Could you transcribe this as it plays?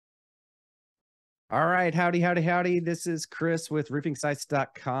All right. Howdy, howdy, howdy. This is Chris with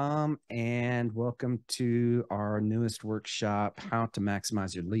RoofingSites.com, and welcome to our newest workshop, How to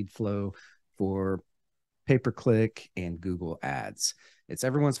Maximize Your Lead Flow for Pay-Per-Click and Google Ads. It's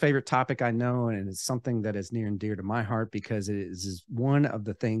everyone's favorite topic, I know, and it's something that is near and dear to my heart because it is one of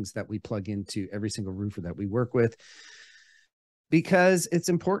the things that we plug into every single roofer that we work with because it's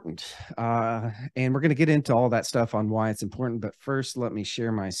important. And we're going to get into all that stuff on why it's important. But first, let me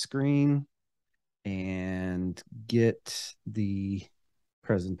share my screen and get the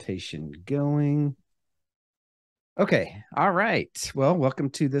presentation going. Okay. All right. Well,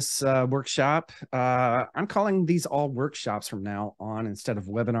 welcome to this workshop. I'm calling these all workshops from now on instead of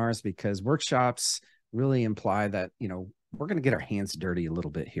webinars because workshops really imply that, we're going to get our hands dirty a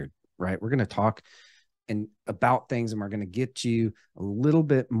little bit here, right? We're going to talk about things, and we're going to get you a little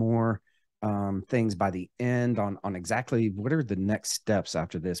bit more things by the end on exactly what are the next steps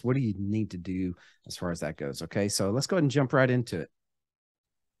after this. What do you need to do as far as that goes? Okay, so let's go ahead and jump right into it.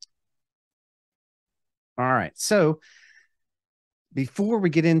 All right, so before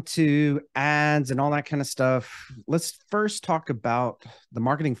we get into ads and all that kind of stuff, let's first talk about the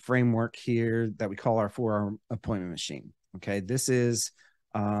marketing framework here that we call our 4-hour appointment machine. Okay, this is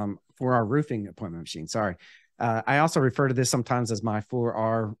for our roofing appointment machine. Sorry. I also refer to this sometimes as my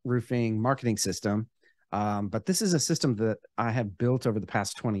 4R roofing marketing system. But this is a system that I have built over the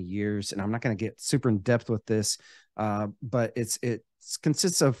past 20 years, and I'm not going to get super in depth with this, but it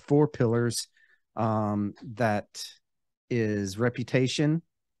consists of 4 pillars that is reputation,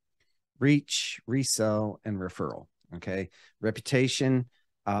 reach, resell, and referral. Okay. Reputation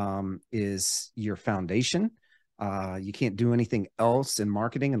is your foundation. You can't do anything else in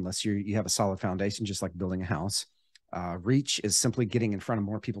marketing unless you have a solid foundation, just like building a house. Reach is simply getting in front of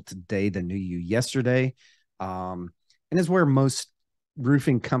more people today than knew you yesterday. And is where most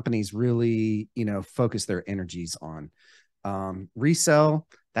roofing companies really, focus their energies on. Resell,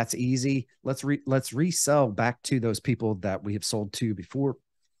 that's easy. Let's resell back to those people that we have sold to before,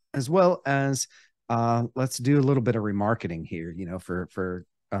 as well as let's do a little bit of remarketing here, for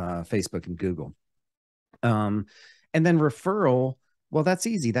Facebook and Google. And then referral, well, that's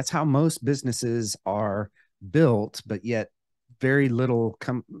easy. That's how most businesses are built, but yet very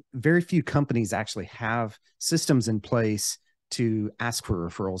few companies actually have systems in place to ask for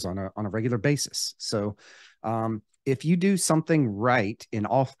referrals on a regular basis. So if you do something right in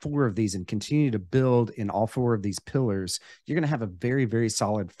all 4 of these and continue to build in all 4 of these pillars, you're going to have a very, very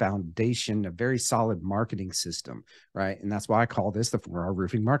solid foundation, a very solid marketing system, right? And that's why I call this the 4R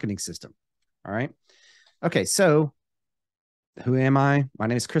roofing marketing system. All right. Okay, so who am I? My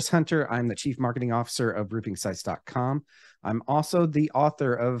name is Chris Hunter. I'm the Chief Marketing Officer of RoofingSites.com. I'm also the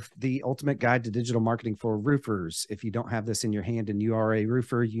author of The Ultimate Guide to Digital Marketing for Roofers. If you don't have this in your hand and you are a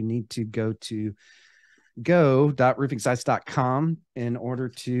roofer, you need to go to go.roofingsites.com in order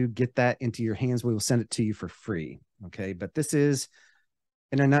to get that into your hands. We will send it to you for free. Okay, but this is,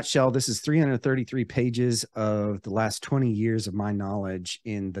 in a nutshell, this is 333 pages of the last 20 years of my knowledge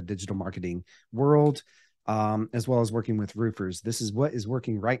in the digital marketing world. As well as working with roofers. This is what is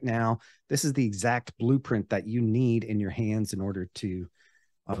working right now. This is the exact blueprint that you need in your hands in order to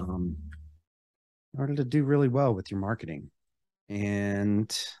do really well with your marketing.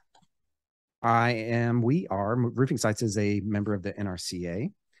 And Roofing Sites is a member of the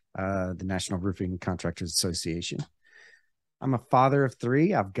NRCA, the National Roofing Contractors Association. I'm a father of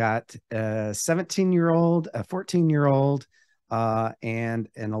 3. I've got a 17-year-old, a 14-year-old, and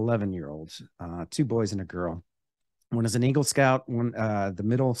an 11-year-old, 2 boys and a girl. One is an Eagle Scout. The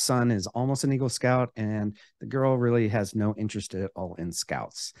middle son is almost an Eagle Scout, and the girl really has no interest at all in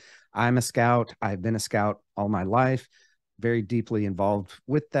Scouts. I'm a Scout. I've been a Scout all my life, very deeply involved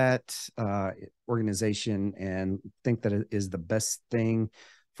with that organization, and think that it is the best thing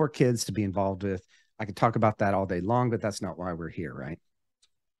for kids to be involved with. I could talk about that all day long, but that's not why we're here, right?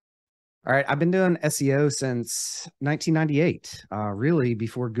 All right, I've been doing SEO since 1998, really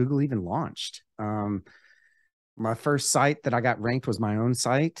before Google even launched. My first site that I got ranked was my own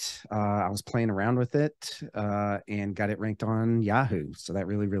site. I was playing around with it and got it ranked on Yahoo. So that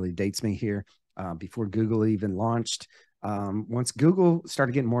really, really dates me here before Google even launched. Once Google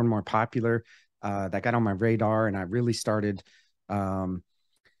started getting more and more popular, that got on my radar, and I really started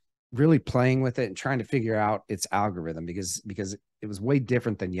really playing with it and trying to figure out its algorithm because it was way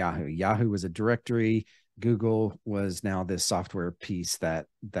different than Yahoo. Yahoo was a directory. Google was now this software piece that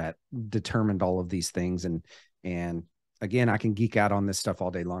determined all of these things. And again, I can geek out on this stuff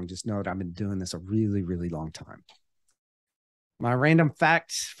all day long. Just know that I've been doing this a really, really long time. My random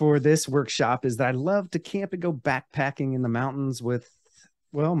fact for this workshop is that I love to camp and go backpacking in the mountains with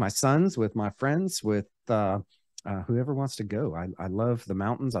well, my sons, with my friends, with whoever wants to go. I love the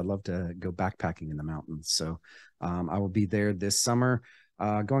mountains. I love to go backpacking in the mountains. So I will be there this summer,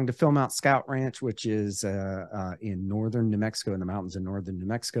 going to film out Scout Ranch, which is in northern New Mexico, in the mountains in northern New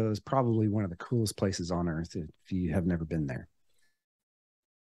Mexico. Is probably one of the coolest places on earth if you have never been there.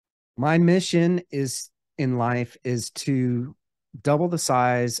 My mission is in life is to double the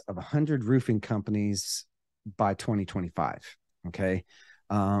size of 100 roofing companies by 2025. Okay.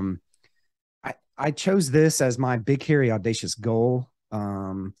 Um, I chose this as my big, hairy, audacious goal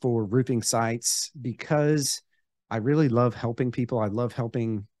for RoofingSites because I really love helping people. I love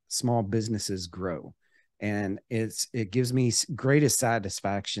helping small businesses grow. And it gives me greatest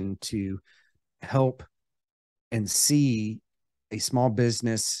satisfaction to help and see a small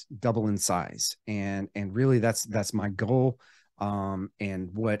business double in size. And really that's my goal. And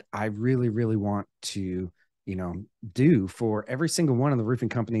what I really want to, do for every single one of the roofing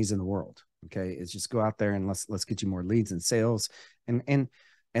companies in the world. Okay. Is just go out there and let's get you more leads and sales and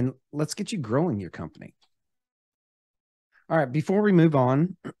let's get you growing your company. All right. Before we move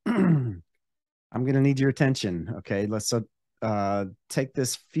on, I'm going to need your attention. Okay. Let's take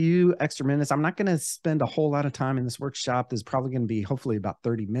this few extra minutes. I'm not going to spend a whole lot of time in this workshop. This is probably going to be hopefully about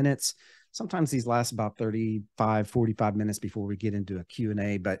 30 minutes. Sometimes these last about 35, 45 minutes before we get into a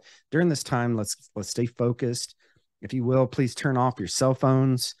Q&A. But during this time, let's stay focused. If you will, please turn off your cell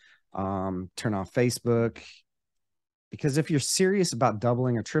phones, turn off Facebook. Because if you're serious about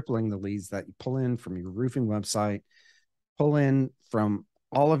doubling or tripling the leads that you pull in from your roofing website, pull in from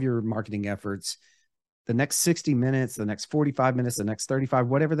all of your marketing efforts, the next 60 minutes, the next 45 minutes, the next 35,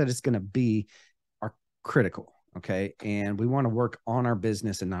 whatever that is going to be, are critical. Okay. And we want to work on our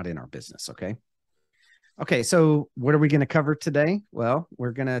business and not in our business. Okay. Okay. So what are we going to cover today? Well,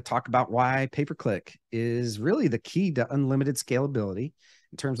 we're going to talk about why pay-per-click is really the key to unlimited scalability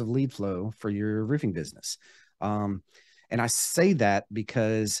in terms of lead flow for your roofing business. And I say that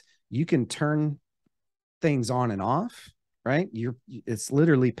because you can turn things on and off, right? It's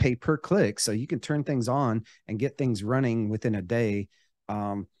literally pay per click. So you can turn things on and get things running within a day,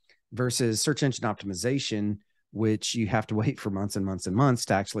 versus search engine optimization, which you have to wait for months and months and months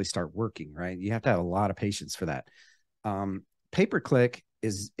to actually start working, right? You have to have a lot of patience for that. Pay per click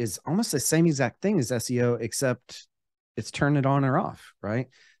is almost the same exact thing as SEO, except it's turn it on or off, right?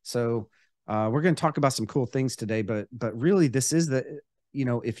 So we're going to talk about some cool things today, but really this is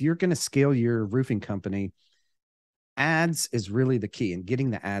if you're going to scale your roofing company, ads is really the key, and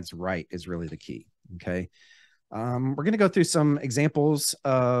getting the ads right is really the key. Okay. We're going to go through some examples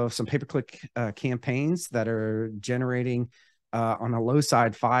of some pay-per-click campaigns that are generating on a low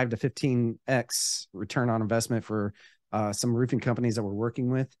side 5 to 15x return on investment for some roofing companies that we're working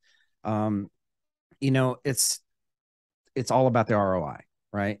with. It's all about the ROI,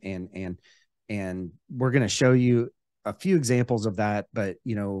 right? And we're going to show you a few examples of that, but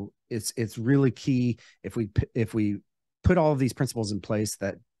it's really key if we put all of these principles in place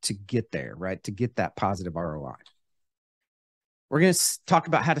that to get there, right? To get that positive ROI. We're going to talk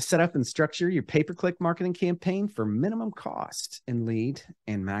about how to set up and structure your pay-per-click marketing campaign for minimum cost in lead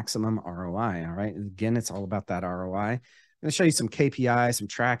and maximum ROI. All right. And again, it's all about that ROI. I'm going to show you some KPIs, some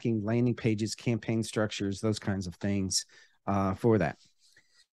tracking, landing pages, campaign structures, those kinds of things for that.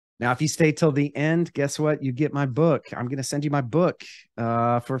 Now, if you stay till the end, guess what? You get my book. I'm going to send you my book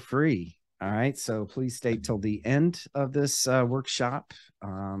for free. All right. So please stay till the end of this workshop.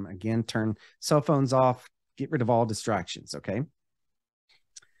 Again, turn cell phones off, get rid of all distractions. Okay.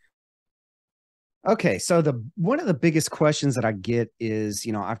 Okay. So one of the biggest questions that I get is,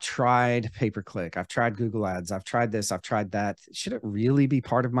 I've tried pay-per-click, I've tried Google Ads, I've tried this, I've tried that. Should it really be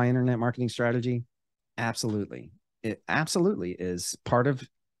part of my internet marketing strategy? Absolutely. It absolutely is part of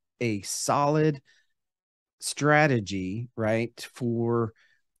a solid strategy, right?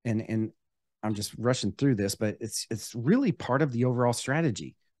 And I'm just rushing through this, but it's really part of the overall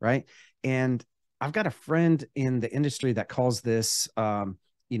strategy, right? And I've got a friend in the industry that calls this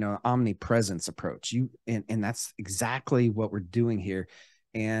omnipresence approach. And that's exactly what we're doing here.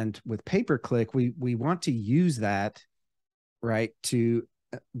 And with pay-per-click, we want to use that, right, to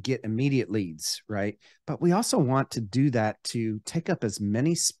get immediate leads, right? But we also want to do that to take up as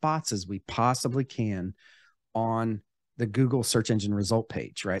many spots as we possibly can on the Google search engine result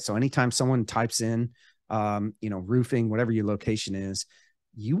page, right? So anytime someone types in, roofing, whatever your location is,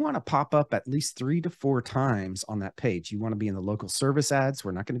 you want to pop up at least 3 to 4 times on that page. You want to be in the local service ads.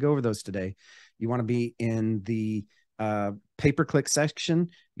 We're not going to go over those today. You want to be in the pay-per-click section.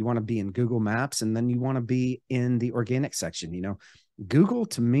 You want to be in Google Maps, and then you want to be in the organic section. Google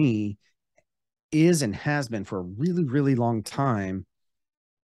to me is and has been for a really, really long time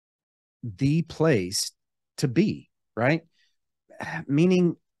the place to be, right?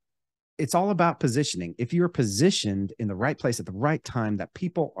 Meaning it's all about positioning. If you're positioned in the right place at the right time, that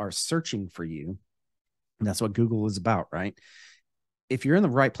people are searching for you, and that's what Google is about, right? If you're in the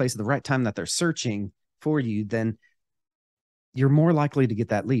right place at the right time that they're searching for you, then you're more likely to get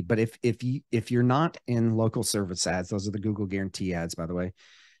that lead. But if you're not in local service ads, those are the Google guarantee ads, by the way.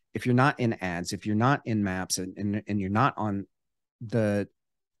 If you're not in ads, if you're not in maps, and you're not on the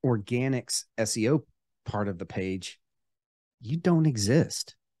organics SEO part of the page, you don't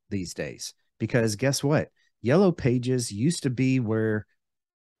exist these days. Because guess what? Yellow pages used to be where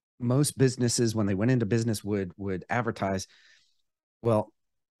most businesses, when they went into business, would advertise. Well,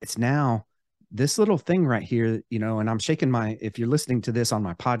 it's now this little thing right here, and I'm shaking my, if you're listening to this on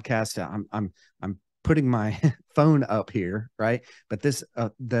my podcast, I'm putting my phone up here, right? But this,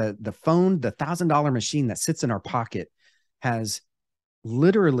 the phone, the $1,000 machine that sits in our pocket has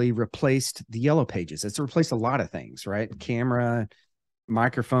literally replaced the yellow pages. It's replaced a lot of things, right? Camera,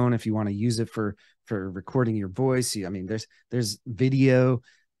 microphone, if you want to use it for recording your voice. I mean, there's video,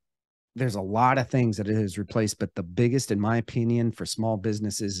 there's a lot of things that it has replaced, but the biggest, in my opinion, for small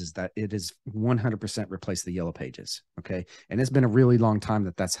businesses is that it has 100% replaced the yellow pages. Okay. And it's been a really long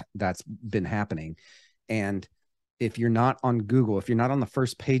time that's been happening. And if you're not on Google, if you're not on the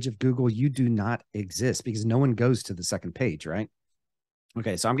first page of Google, you do not exist, because no one goes to the second page, right?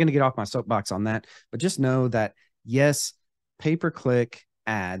 Okay. So I'm going to get off my soapbox on that, but just know that yes, pay-per-click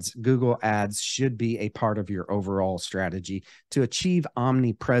ads, Google ads should be a part of your overall strategy to achieve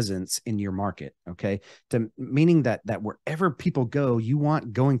omnipresence in your market. Okay. Meaning that wherever people go, you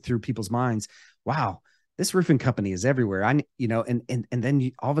want going through people's minds, wow, this roofing company is everywhere. And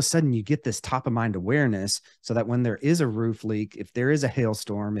then all of a sudden you get this top of mind awareness, so that when there is a roof leak, if there is a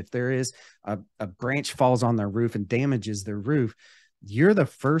hailstorm, if there is a branch falls on their roof and damages their roof, you're the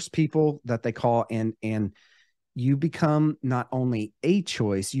first people that they call, and you become not only a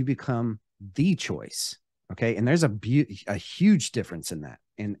choice, you become the choice. Okay. And there's a huge difference in that.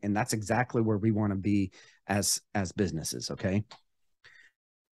 And that's exactly where we want to be as businesses. Okay.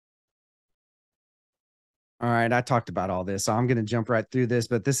 All right. I talked about all this, so I'm going to jump right through this,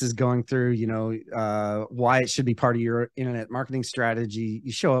 but this is going through, why it should be part of your internet marketing strategy.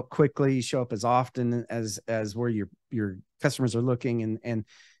 You show up quickly, you show up as often as where your customers are looking. And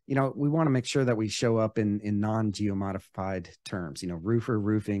we want to make sure that we show up in non-geomodified terms, roofer,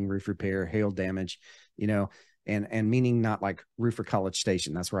 roofing, roof repair, hail damage, and meaning not like roofer College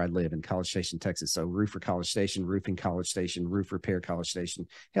Station. That's where I live, in College Station, Texas. So roofer College Station, roofing College Station, roof repair College Station,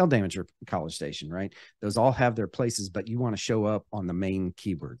 hail damage College Station, right? Those all have their places, but you want to show up on the main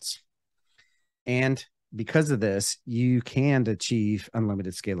keywords. And because of this, you can achieve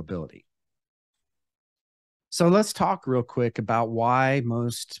unlimited scalability. So let's talk real quick about why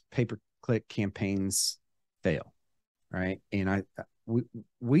most pay-per-click campaigns fail, right? And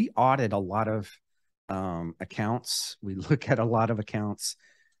we audit a lot of accounts. We look at a lot of accounts,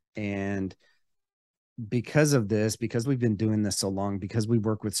 and because of this, because we've been doing this so long, because we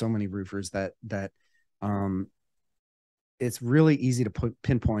work with so many roofers, that it's really easy to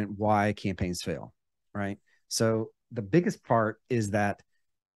pinpoint why campaigns fail, right? So the biggest part is that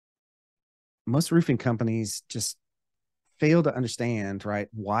most roofing companies just fail to understand, right,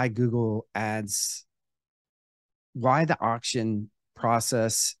 why Google Ads, why the auction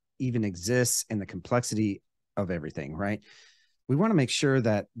process even exists, and the complexity of everything, right? We want to make sure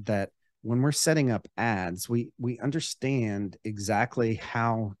that when we're setting up ads, we understand exactly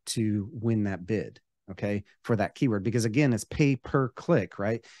how to win that bid, okay, for that keyword, because again, it's pay per click,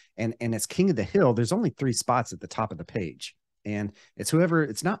 right? And it's king of the hill. There's only 3 spots at the top of the page, and it's whoever.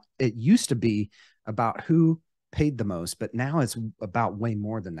 It's not, it used to be about who paid the most, but now it's about way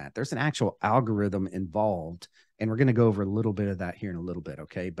more than that. There's an actual algorithm involved, and we're going to go over a little bit of that here in a little bit,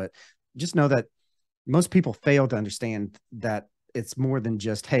 okay? But just know that most people fail to understand that it's more than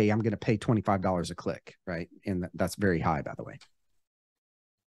just, hey, I'm going to pay $25 a click, right? And that's very high, by the way.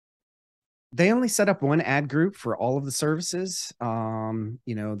 They only set up one ad group for all of the services.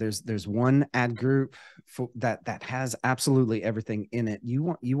 There's one ad group that has absolutely everything in it. You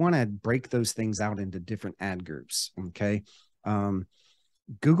want to break those things out into different ad groups. Okay.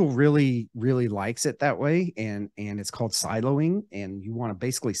 Google really, really likes it that way. And it's called siloing. And you want to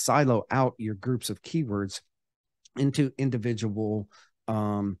basically silo out your groups of keywords into individual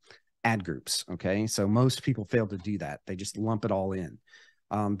ad groups. Okay. So most people fail to do that. They just lump it all in.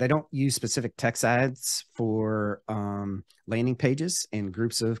 They don't use specific text ads for landing pages and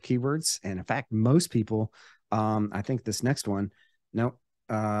groups of keywords. And in fact, most people, I think this next one, no,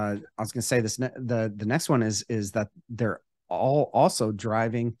 I was going to say this, the next one is that they're all also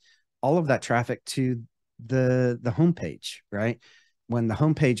driving all of that traffic to the homepage, right? When the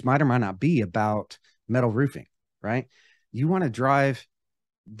homepage might or might not be about metal roofing, right? You want to drive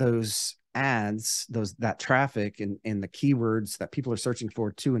those ads, that traffic and the keywords that people are searching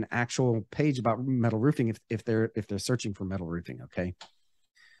for to an actual page about metal roofing if they're searching for metal roofing. Okay.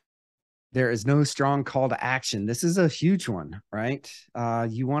 There is no strong call to action. This is a huge one, right?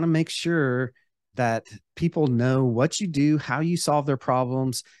 You want to make sure that people know what you do, how you solve their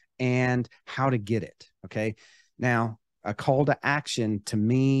problems, and how to get it. Okay. Now, a call to action to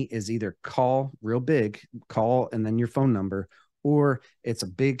me is either call, real big, call, and then your phone number, or it's a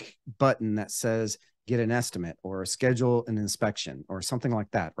big button that says get an estimate or schedule an inspection or something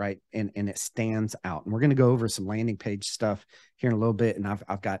like that, right? And it stands out. And we're going to go over some landing page stuff here in a little bit. And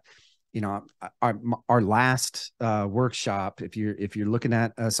I've got, you know, our last workshop, if you're looking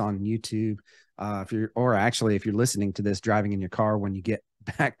at us on YouTube, if you're listening to this driving in your car when you get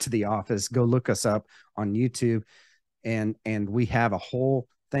back to the office, go look us up on YouTube, and we have a whole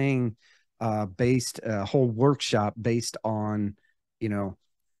thing a whole workshop based on, you know,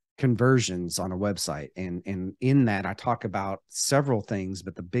 conversions on a website, and in that I talk about several things,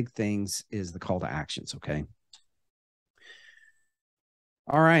 but the big things is the call to actions. Okay.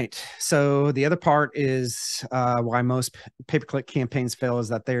 All right. So the other part is why most pay-per-click campaigns fail is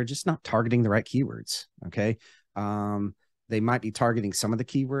that they're just not targeting the right keywords. Okay. They might be targeting some of the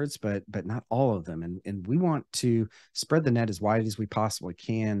keywords, but not all of them. And we want to spread the net as wide as we possibly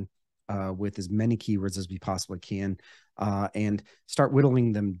can with as many keywords as we possibly can, and start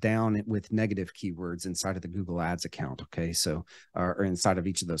whittling them down with negative keywords inside of the Google Ads account. Okay. So, or inside of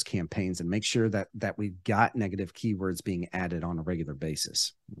each of those campaigns, and make sure that we've got negative keywords being added on a regular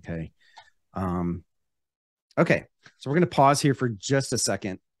basis. Okay. Okay. So we're going to pause here for just a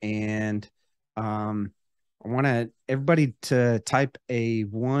second, and I want everybody to type a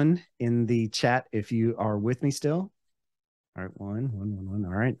 1 in the chat if you are with me still. All right, 1.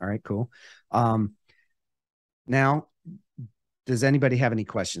 All right, cool. Now, does anybody have any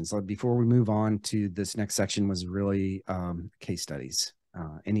questions? Before we move on to this next section, was really case studies.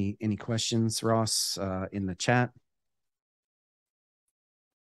 Any questions, Ross, in the chat?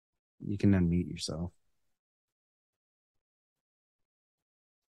 You can unmute yourself.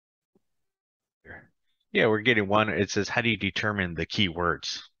 Yeah, we're getting one. It says, how do you determine the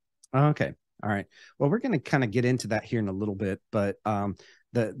keywords? Okay. All right. Well, we're going to kind of get into that here in a little bit, but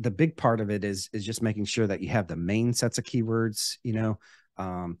the big part of it is just making sure that you have the main sets of keywords, you know,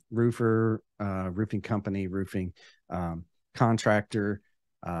 roofer, roofing company, roofing contractor,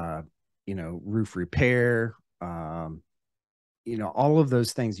 you know, roof repair, you know, all of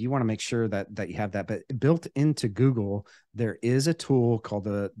those things. You want to make sure that you have that. But built into Google, there is a tool called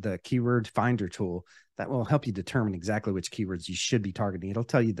the keyword finder tool that will help you determine exactly which keywords you should be targeting. It'll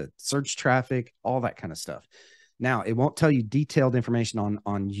tell you the search traffic, all that kind of stuff. Now, it won't tell you detailed information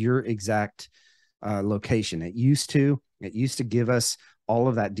on your exact location. It used to give us all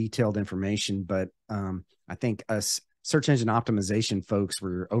of that detailed information, but I think us search engine optimization folks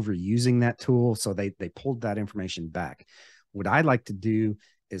were overusing that tool, so they pulled that information back. What I'd like to do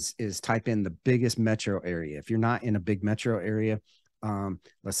is type in the biggest metro area. If you're not in a big metro area,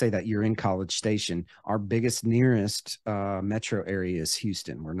 let's say that you're in College Station, our biggest nearest metro area is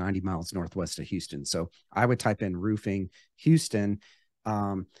Houston. We're 90 miles northwest of Houston. So I would type in roofing Houston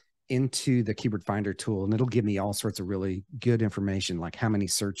into the keyword finder tool, and it'll give me all sorts of really good information, like how many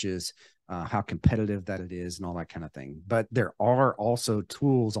searches, how competitive that it is, and all that kind of thing. But there are also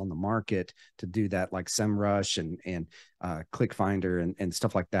tools on the market to do that, like SEMrush and Click Finder and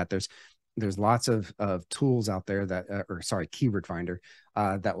stuff like that. There's lots of tools out there that, keyword finder,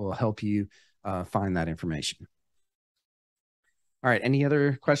 that will help you find that information. All right. Any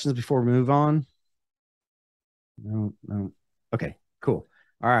other questions before we move on? No. Okay, cool.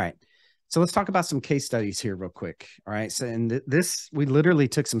 All right. So let's talk about some case studies here real quick. All right. So we literally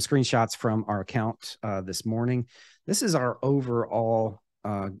took some screenshots from our account this morning. This is our overall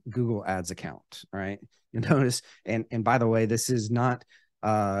Google Ads account. All right. You notice, and by the way, this is not,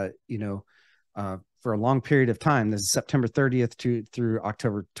 for a long period of time. This is September 30th through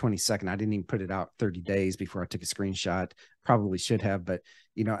October 22nd. I didn't even put it out 30 days before I took a screenshot. Probably should have, but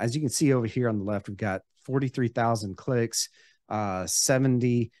you know, as you can see over here on the left, we've got 43,000 clicks,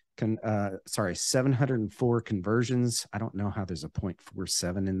 704 conversions. I don't know how there's a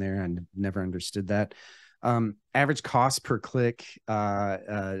 0.47 in there. I never understood that. Average cost per click,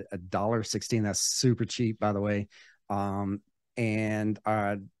 $1.16. That's super cheap, by the way. And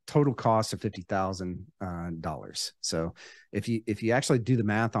total cost of $50,000. So if you actually do the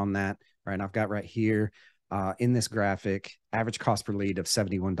math on that, right, I've got right here, in this graphic, average cost per lead of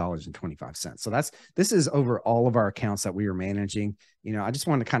 $71.25. So this is over all of our accounts that we are managing. I just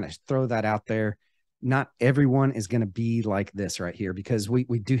want to kind of throw that out there. Not everyone is going to be like this right here, because we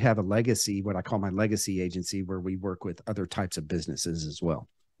do have a legacy, what I call my legacy agency, where we work with other types of businesses as well.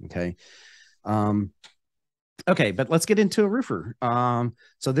 Okay. Okay, but let's get into a roofer.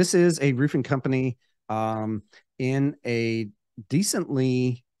 So this is a roofing company in a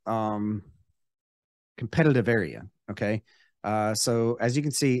decently competitive area. Okay. So as you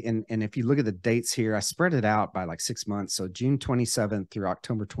can see, and if you look at the dates here, I spread it out by like 6 months. So June 27th through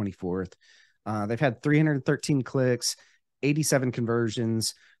October 24th. They've had 313 clicks, 87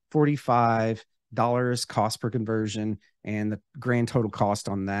 conversions, $45 cost per conversion, and the grand total cost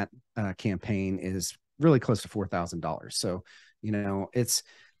on that campaign is really close to $4,000. So, it's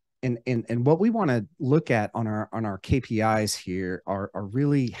and what we want to look at on our KPIs here are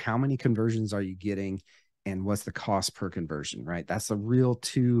really how many conversions are you getting and what's the cost per conversion, right? That's the real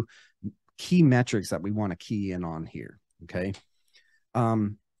two key metrics that we want to key in on here. Okay.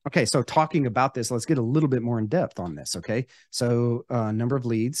 Okay, so talking about this, let's get a little bit more in depth on this. Okay, so number of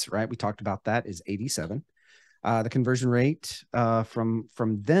leads, right? We talked about that is 87. The conversion rate from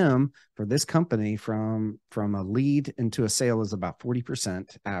them for this company from a lead into a sale is about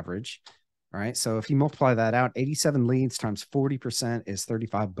 40% average. All right, so if you multiply that out, 87 leads times 40% is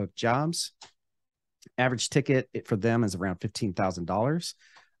 35 booked jobs. Average ticket for them is around $15,000,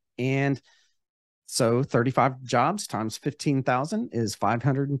 and so 35 jobs times 15,000 is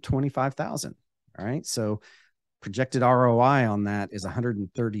 525,000. All right. So projected ROI on that is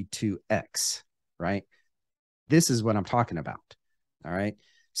 132x, right? This is what I'm talking about. All right.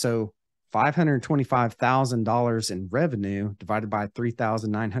 So $525,000 in revenue divided by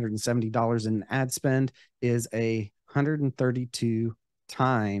 $3,970 in ad spend is 132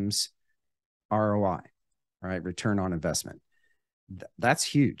 times ROI, right? Return on investment. That's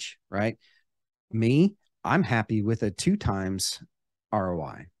huge, right? Me, I'm happy with a 2 times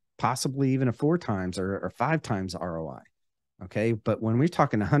ROI, possibly even a 4 times or 5 times ROI. Okay. But when we're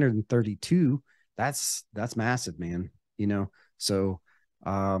talking 132, that's massive, man. So,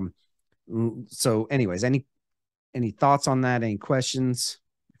 so anyways, any thoughts on that? Any questions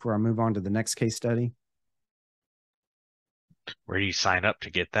before I move on to the next case study? Where do you sign up to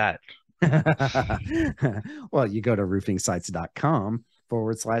get that? Well, you go to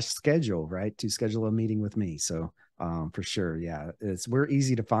roofingsites.com/schedule, right? To schedule a meeting with me. So for sure. Yeah. We're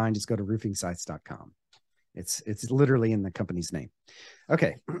easy to find. Just go to roofingsites.com. It's literally in the company's name.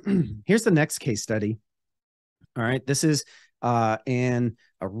 Okay. Here's the next case study. All right. This is in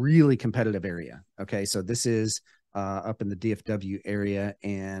a really competitive area. Okay. So this is up in the DFW area.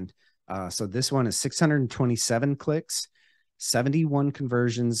 And so this one is 627 clicks, 71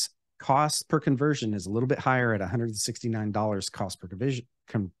 conversions. Cost per conversion is a little bit higher at $169 cost per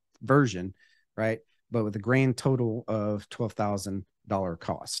conversion, right? But with a grand total of $12,000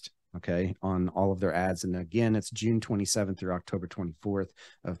 cost, okay, on all of their ads. And again, it's June 27th through October 24th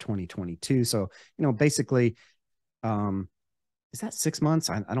of 2022. So, basically, is that 6 months?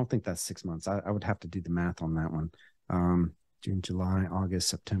 I don't think that's 6 months. I would have to do the math on that one. June, July, August,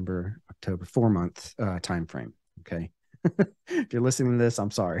 September, October, 4-month time frame. Okay. If you're listening to this,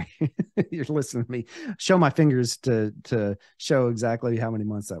 I'm sorry. You're listening to me show my fingers to show exactly how many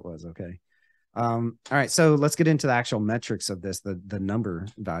months that was. Okay. All right. So let's get into the actual metrics of this, the number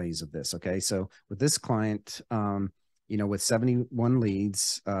values of this. Okay. So with this client, with 71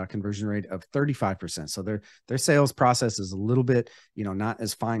 leads, conversion rate of 35%. So their sales process is a little bit, not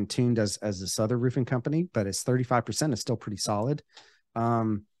as fine tuned as this other roofing company, but it's 35% is still pretty solid.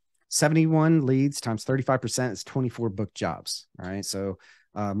 71 leads times 35% is 24 booked jobs. All right. So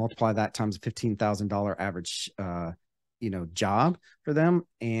multiply that times $15,000 average, job for them.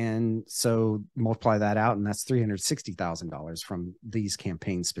 And so multiply that out, and that's $360,000 from these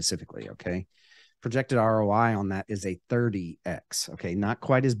campaigns specifically. Okay. Projected ROI on that is a 30x. Okay. Not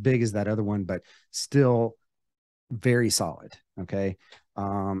quite as big as that other one, but still very solid. Okay.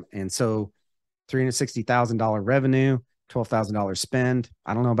 And so $360,000 revenue, $12,000 spend.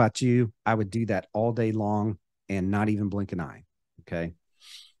 I don't know about you. I would do that all day long and not even blink an eye. Okay.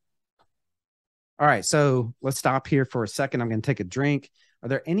 All right. So let's stop here for a second. I'm going to take a drink. Are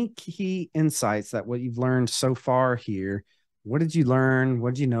there any key insights that what you've learned so far here? What did you learn?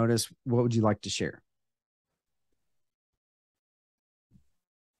 What did you notice? What would you like to share?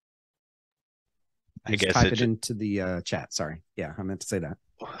 I guess type it into the chat. Sorry. Yeah, I meant to say that.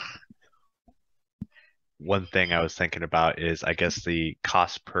 One thing I was thinking about is, I guess, the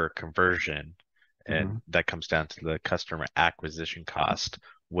cost per conversion, and that comes down to the customer acquisition cost.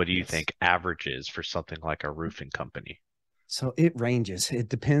 what do you Yes. think average is for something like a roofing company? So it ranges. It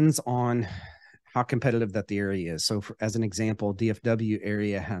depends on how competitive that the area is. So, as an example, DFW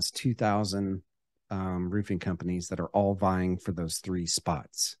area has 2,000 roofing companies that are all vying for those three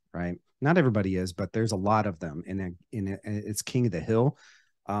spots, right? Not everybody is, but there's a lot of them, and it's king of the hill.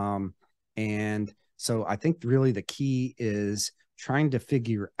 And so, I think really the key is trying to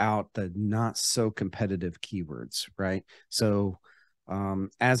figure out the not so competitive keywords, right? So,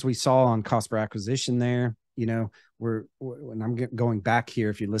 as we saw on cost per acquisition there, when I'm going back here,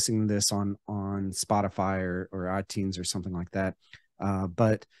 if you're listening to this on Spotify or iTunes or something like that,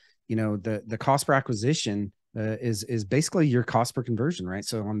 but the cost per acquisition is basically your cost per conversion, right?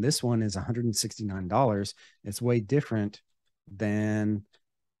 So on this one is $169. It's way different than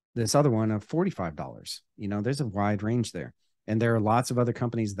this other one of $45. There's a wide range there, and there are lots of other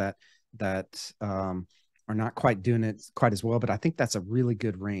companies that are not quite doing it quite as well. But I think that's a really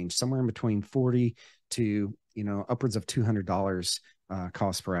good range, somewhere in between 40 to upwards of $200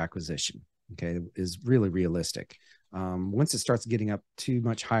 cost per acquisition. Okay, is really realistic. Once it starts getting up too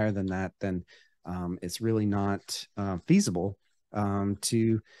much higher than that, then it's really not feasible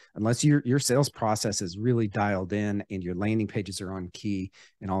to unless your sales process is really dialed in and your landing pages are on key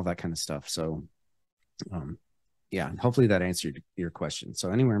and all that kind of stuff. So yeah, hopefully that answered your question.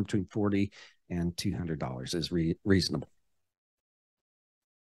 So anywhere in between 40 and $200 is reasonable.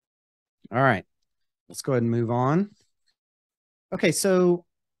 All right, let's go ahead and move on. Okay, so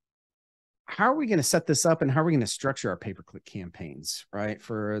how are we going to set this up and how are we going to structure our pay-per-click campaigns, right?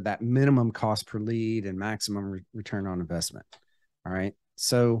 For that minimum cost per lead and maximum return on investment. All right.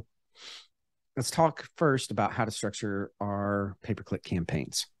 So let's talk first about how to structure our pay-per-click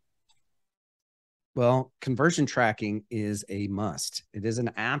campaigns. Well, conversion tracking is a must. It is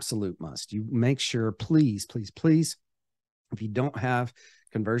an absolute must. You make sure, please, please, please, if you don't have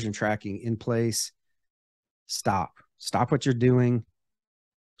conversion tracking in place, stop what you're doing,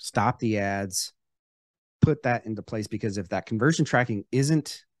 stop the ads, put that into place, because if that conversion tracking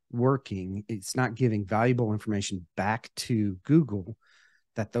isn't working, it's not giving valuable information back to Google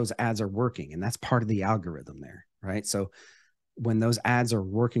that those ads are working. And that's part of the algorithm there, right? So when those ads are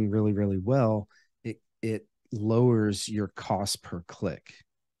working really, really well, it lowers your cost per click,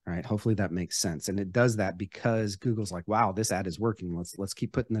 right? Hopefully that makes sense. And it does that because Google's like, wow, this ad is working. Let's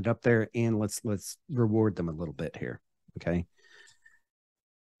keep putting it up there and let's reward them a little bit here. Okay.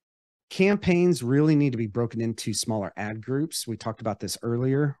 Campaigns really need to be broken into smaller ad groups. We talked about this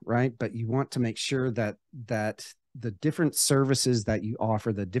earlier, right? But you want to make sure that the different services that you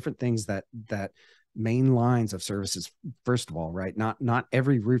offer, the different things that main lines of services, first of all, right? Not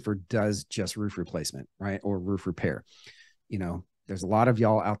every roofer does just roof replacement, right? Or roof repair. There's a lot of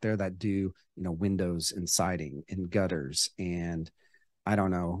y'all out there that do, windows and siding and gutters and I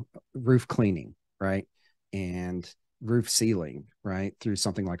don't know, roof cleaning, right? And roof sealing, right? Through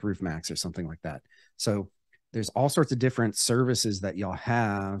something like Roof Max or something like that. So there's all sorts of different services that y'all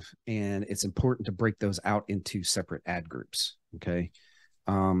have, and it's important to break those out into separate ad groups. Okay.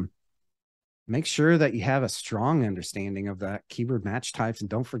 Make sure that you have a strong understanding of that keyword match types, and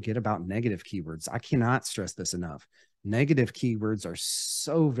don't forget about negative keywords. I cannot stress this enough. Negative keywords are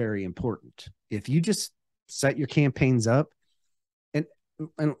so very important. If you just set your campaigns up, and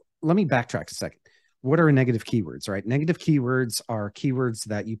let me backtrack a second. What are negative keywords, right? Negative keywords are keywords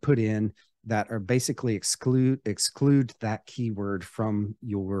that you put in that are basically exclude that keyword from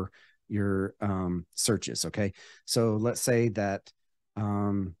your searches. Okay. So let's say that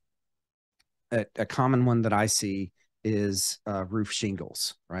a common one that I see is roof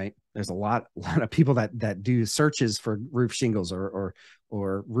shingles, right? There's a lot of people that do searches for roof shingles or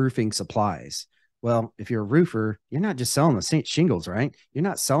roofing supplies. Well, if you're a roofer, you're not just selling the shingles, right? You're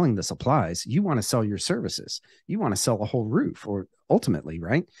not selling the supplies. You want to sell your services. You want to sell a whole roof, or ultimately,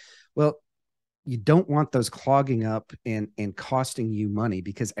 right? Well, you don't want those clogging up and costing you money,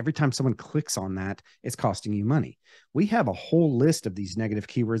 because every time someone clicks on that, it's costing you money. We have a whole list of these negative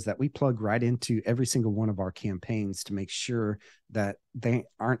keywords that we plug right into every single one of our campaigns to make sure that they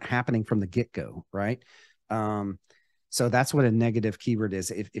aren't happening from the get-go, right? So that's what a negative keyword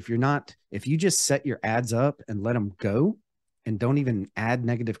is. If you just set your ads up and let them go and don't even add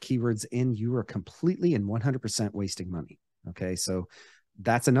negative keywords in, you are completely and 100% wasting money. Okay. So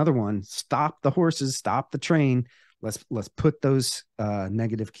that's another one. Stop the horses, stop the train. Let's put those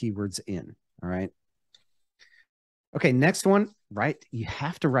negative keywords in. All right. Okay. Next one, right? You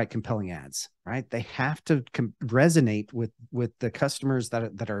have to write compelling ads, right? They have to resonate with the customers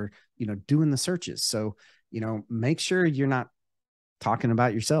that are, doing the searches. So, make sure you're not talking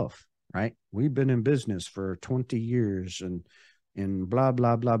about yourself, right? We've been in business for 20 years and and blah,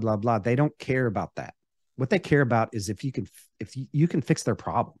 blah, blah, blah, blah. They don't care about that. What they care about is if you can fix their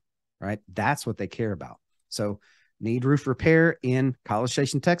problem, right? That's what they care about. So need roof repair in College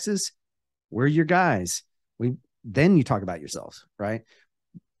Station, Texas. We're your guys. Then you talk about yourselves, right?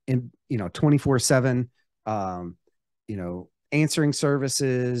 And 24/7, answering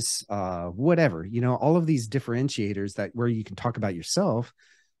services, whatever, all of these differentiators that where you can talk about yourself,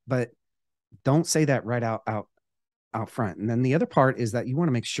 but don't say that right out front. And then the other part is that you want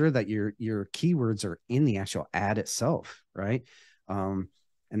to make sure that your keywords are in the actual ad itself, right? And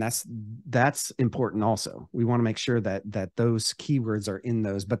that's important also. We want to make sure that those keywords are in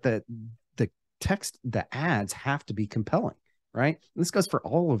those, but the text, the ads have to be compelling, right? And this goes for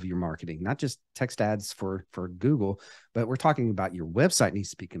all of your marketing, not just text ads for Google, but we're talking about your website needs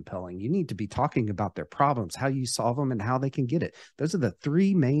to be compelling. You need to be talking about their problems, how you solve them, and how they can get it. Those are the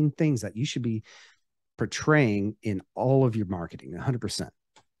three main things that you should be portraying in all of your marketing, 100%.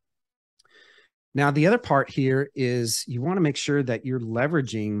 Now, the other part here is you want to make sure that you're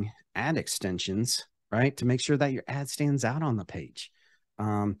leveraging ad extensions, right? To make sure that your ad stands out on the page.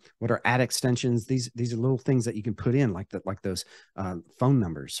 What are ad extensions? These are little things that you can put in, like those phone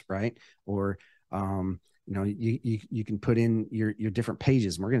numbers, right? Or you can put in your different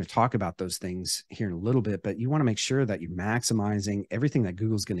pages. And we're going to talk about those things here in a little bit, but you want to make sure that you're maximizing everything that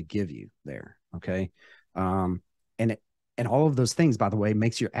Google's going to give you there. Okay. And all of those things, by the way,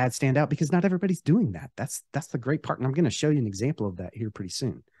 makes your ad stand out because not everybody's doing that. That's the great part. And I'm going to show you an example of that here pretty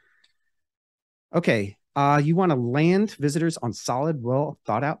soon. Okay. You want to land visitors on solid, well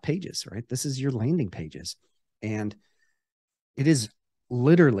thought out pages, right? This is your landing pages. And it is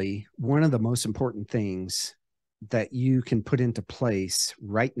literally one of the most important things that you can put into place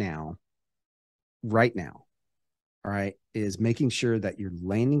right now, all right, is making sure that your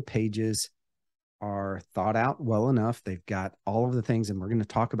landing pages are thought out well enough. They've got all of the things, and we're going to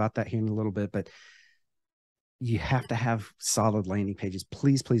talk about that here in a little bit, but you have to have solid landing pages.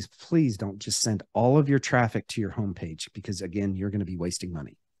 Please, please, please don't just send all of your traffic to your homepage because, again, you're going to be wasting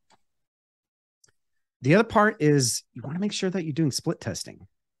money. The other part is you want to make sure that you're doing split testing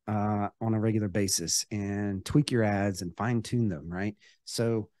on a regular basis and tweak your ads and fine tune them, right?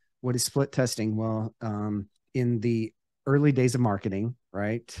 So what is split testing? Well, in the early days of marketing,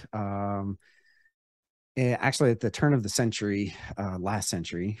 right? Actually, at the turn of the century, last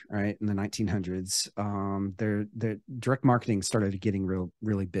century, right, in the 1900s, their direct marketing started getting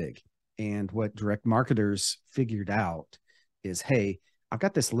really big. And what direct marketers figured out is, hey, I've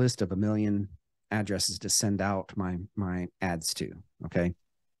got this list of 1 million addresses to send out my ads to. Okay,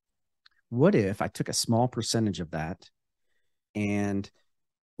 what if I took a small percentage of that, and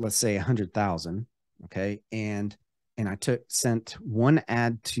let's say 100,000, okay, and I sent one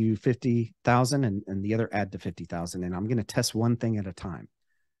ad to 50,000 and the other ad to 50,000, and I'm going to test one thing at a time.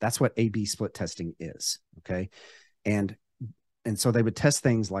 That's what A/B split testing is. Okay. And so they would test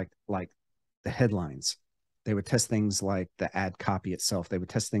things like the headlines. They would test things like the ad copy itself. They would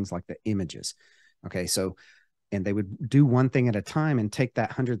test things like the images. Okay. So, and they would do one thing at a time and take that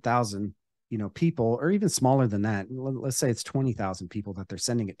 100,000, people, or even smaller than that. Let's say it's 20,000 people that they're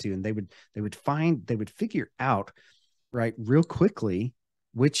sending it to. And they would figure out, right, real quickly,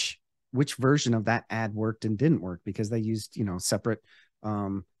 which version of that ad worked and didn't work, because they used, separate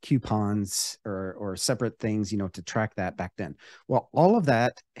coupons or separate things, to track that back then. Well, all of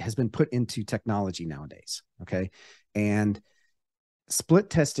that has been put into technology nowadays. Okay. And split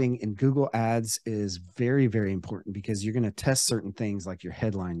testing in Google Ads is very, very important because you're going to test certain things like your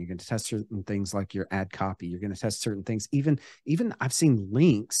headline. You're going to test certain things like your ad copy. You're going to test certain things. Even I've seen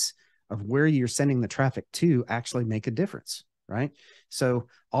links of where you're sending the traffic to actually make a difference, right? So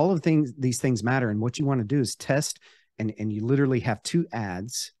all of these things matter. And what you want to do is test, and you literally have 2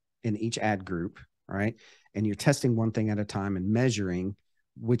 ads in each ad group, right? And you're testing one thing at a time and measuring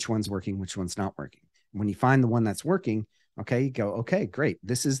which one's working, which one's not working. When you find the one that's working, okay, you go, okay, great.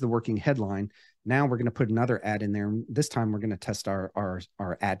 This is the working headline. Now we're going to put another ad in there. This time we're going to test our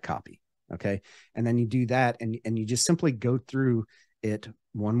ad copy. Okay. And then you do that, and you just simply go through it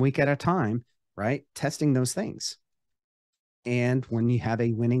 1 week at a time, right? Testing those things. And when you have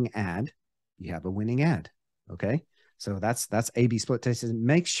a winning ad, you have a winning ad. Okay. So that's A/B split testing.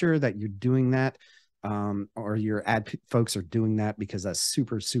 Make sure that you're doing that, or your ad folks are doing that, because that's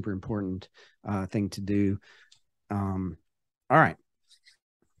super, super important thing to do. All right.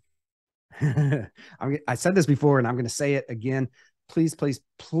 I said this before, and I'm going to say it again. Please, please,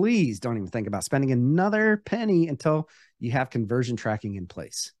 please don't even think about spending another penny until you have conversion tracking in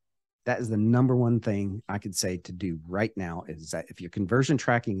place. That is the number one thing I could say to do right now, is that if your conversion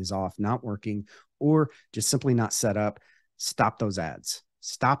tracking is off, not working, or just simply not set up, stop those ads.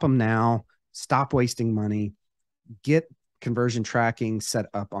 Stop them now. Stop wasting money. Get conversion tracking set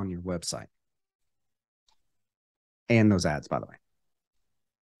up on your website. And those ads, by the way.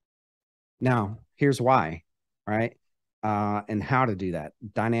 Now, here's why, right? And how to do that.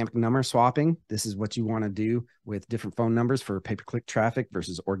 Dynamic number swapping. This is what you want to do with different phone numbers for pay-per-click traffic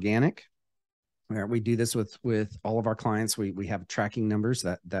versus organic. We do this with all of our clients. We have tracking numbers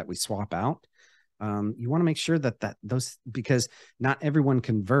that we swap out. You want to make sure that those, because not everyone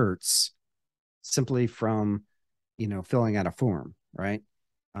converts simply from, filling out a form, right?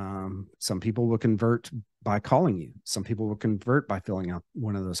 Some people will convert by calling you. Some people will convert by filling out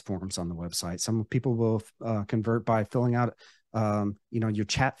one of those forms on the website. Some people will convert by filling out, your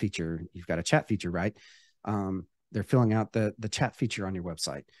chat feature. You've got a chat feature, right? They're filling out the chat feature on your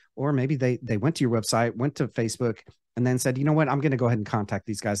website. Or maybe they went to your website, went to Facebook, and then said, you know what, I'm going to go ahead and contact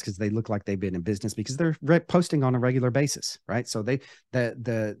these guys because they look like they've been in business, because they're posting on a regular basis, right? So the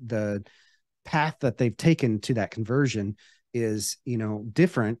path that they've taken to that conversion is,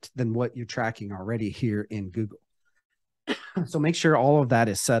 different than what you're tracking already here in Google. So make sure all of that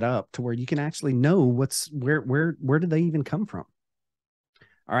is set up to where you can actually know where did they even come from.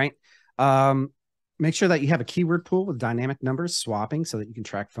 All right. Make sure that you have a keyword pool with dynamic numbers swapping so that you can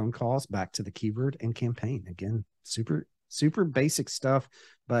track phone calls back to the keyword and campaign. Again, super basic stuff,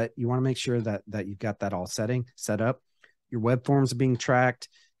 but you want to make sure that you've got that all set up. Your web forms are being tracked,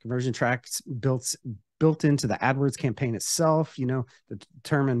 conversion tracks built into the AdWords campaign itself, to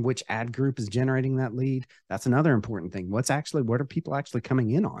determine which ad group is generating that lead. That's another important thing. What are people actually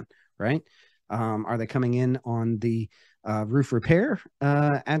coming in on, right? Are they coming in on the roof repair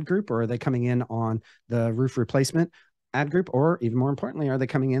ad group, or are they coming in on the roof replacement ad group, or even more importantly, are they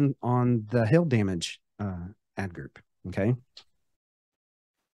coming in on the hail damage ad group? Okay.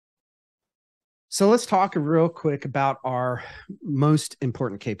 So let's talk real quick about our most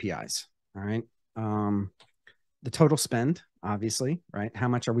important KPIs. All right. The total spend, obviously, right? How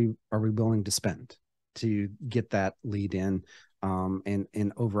much are we willing to spend to get that lead in,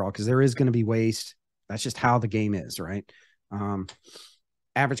 and overall, because there is going to be waste. That's just how the game is, right?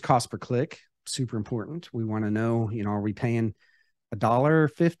 Average cost per click, super important. We want to know, are we paying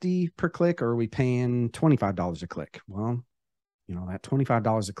 $1.50 per click, or are we paying $25 a click? Well, that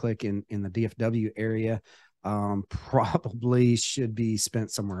 $25 a click in the DFW area probably should be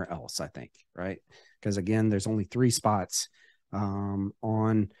spent somewhere else, I think, right? Because again, there's only 3 spots on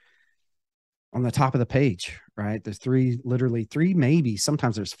the top of the page, right? There's literally three, maybe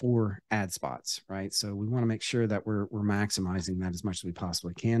sometimes there's 4 ad spots, right? So we want to make sure that we're maximizing that as much as we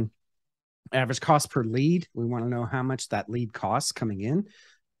possibly can. Average cost per lead, we want to know how much that lead costs coming in.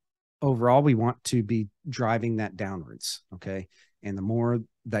 Overall, we want to be driving that downwards, okay? And the more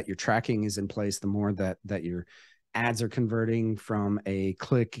that your tracking is in place, the more that your ads are converting from a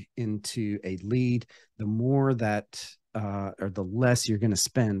click into a lead, the more that, or the less you're going to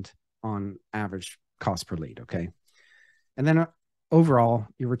spend on average cost per lead, okay? And then overall,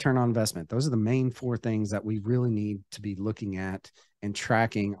 your return on investment. Those are the main 4 things that we really need to be looking at and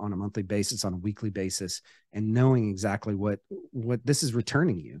tracking on a monthly basis, on a weekly basis, and knowing exactly what this is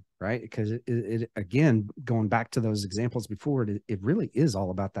returning you, right? Because it again, going back to those examples before, it really is all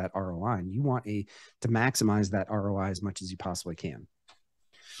about that ROI, and you want to maximize that ROI as much as you possibly can.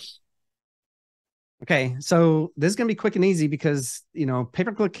 Okay, so this is going to be quick and easy because,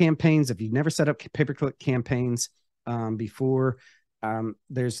 pay-per-click campaigns, if you've never set up pay-per-click campaigns before,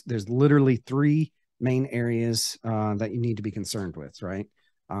 there's literally 3 main areas that you need to be concerned with, right?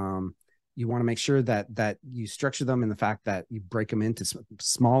 You want to make sure that you structure them in the fact that you break them into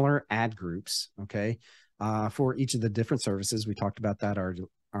smaller ad groups, okay, for each of the different services. We talked about that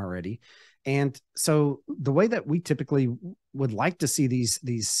already. And so the way that we typically would like to see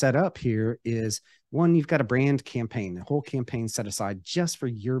these set up here is, one, you've got a brand campaign, the whole campaign set aside just for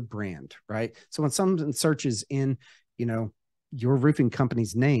your brand, right? So when someone searches in, your roofing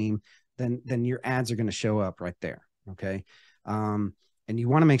company's name, then your ads are going to show up right there. Okay. And you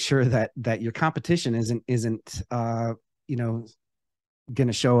want to make sure that your competition isn't going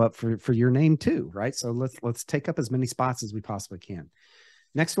to show up for your name too. Right. So let's take up as many spots as we possibly can.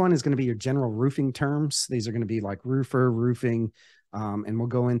 Next one is going to be your general roofing terms. These are going to be like roofer, roofing, and we'll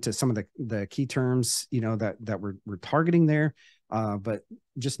go into some of the key terms, that we're targeting there. But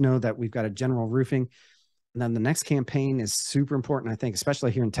just know that we've got a general roofing. And then the next campaign is super important, I think,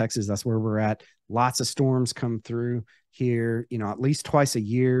 especially here in Texas. That's where we're at. Lots of storms come through here. At least twice a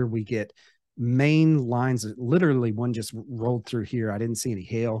year, we get main lines. Literally, one just rolled through here. I didn't see any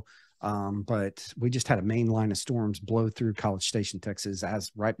hail, but we just had a main line of storms blow through College Station, Texas,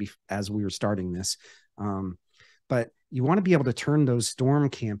 as we were starting this. But you want to be able to turn those storm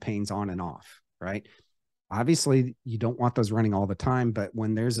campaigns on and off, right? Obviously, you don't want those running all the time, but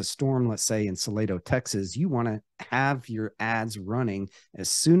when there's a storm, let's say in Salado, Texas, you want to have your ads running as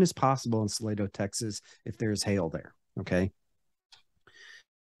soon as possible in Salado, Texas, if there's hail there, okay?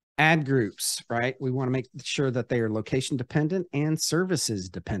 Ad groups, right? We want to make sure that they are location dependent and services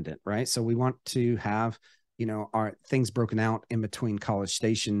dependent, right? So we want to have, our things broken out in between College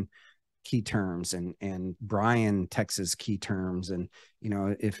Station key terms and Bryan, Texas key terms. And,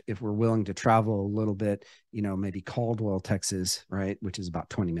 if we're willing to travel a little bit, maybe Caldwell, Texas, right, which is about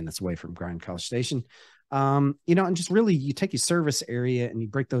 20 minutes away from Bryan College Station. And just really you take your service area and you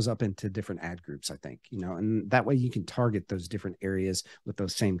break those up into different ad groups, I think, and that way you can target those different areas with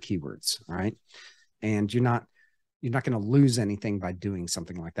those same keywords. All right. And you're not going to lose anything by doing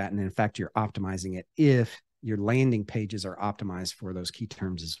something like that. And in fact, you're optimizing it if your landing pages are optimized for those key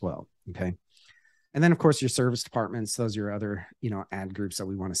terms as well. Okay. And then of course your service departments, those are your other, ad groups that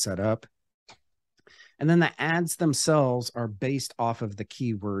we want to set up. And then the ads themselves are based off of the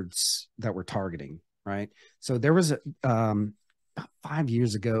keywords that we're targeting, right? So there was about 5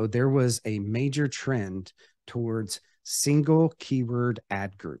 years ago, there was a major trend towards single keyword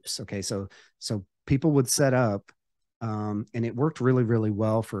ad groups. Okay. So people would set up, and it worked really, really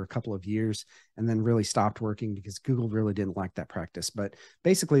well for a couple of years and then really stopped working because Google really didn't like that practice. But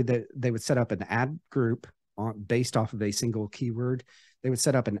basically they would set up an ad group based off of a single keyword. They would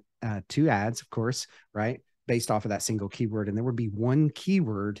set up two ads, of course, right, based off of that single keyword. And there would be one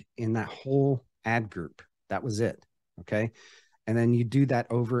keyword in that whole ad group. That was it. Okay. And then you do that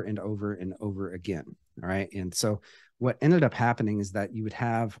over and over and over again. All right. And so what ended up happening is that you would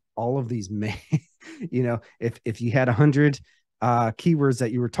have all of these, if you had 100 keywords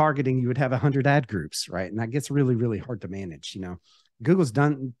that you were targeting, you would have 100 ad groups, right? And that gets really, really hard to manage. Google's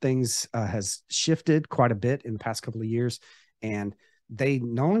done things, has shifted quite a bit in the past couple of years, and they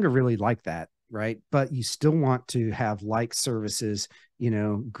no longer really like that, right? But you still want to have like services,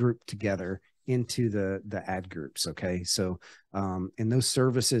 grouped together into the ad groups. Okay. So, and those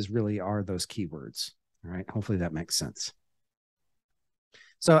services really are those keywords. All right. Hopefully that makes sense.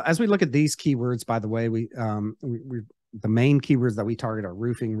 So as we look at these keywords, by the way, we the main keywords that we target are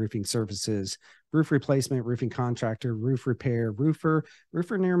roofing, roofing services, roof replacement, roofing contractor, roof repair, roofer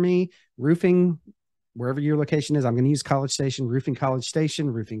near me, roofing, wherever your location is. I'm going to use College Station, roofing College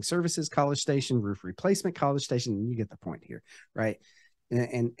Station, roofing services College Station, roof replacement College Station. And you get the point here, right?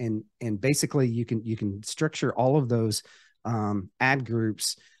 And basically you can structure all of those ad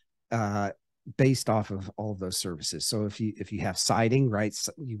groups based off of all of those services. So if you have siding, right,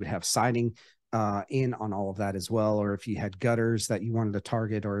 you would have siding in on all of that as well. Or if you had gutters that you wanted to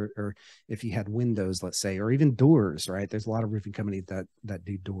target, or if you had windows, let's say, or even doors, right? There's a lot of roofing companies that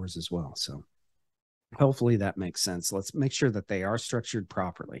do doors as well. So hopefully that makes sense. Let's make sure that they are structured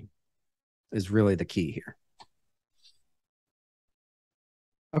properly is really the key here.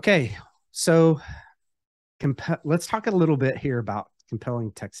 Okay, so let's talk a little bit here about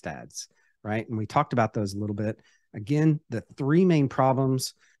compelling text ads, right? And we talked about those a little bit. Again, the three main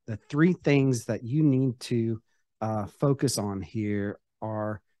problems, the three things that you need to focus on here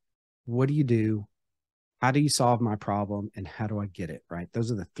are: what do you do? How do you solve my problem? And how do I get it, right?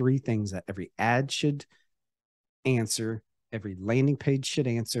 Those are the three things that every ad should answer, every landing page should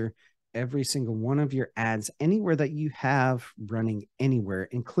answer, every single one of your ads, anywhere that you have running anywhere,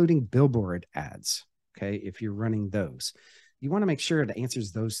 including billboard ads. Okay. If you're running those, you want to make sure it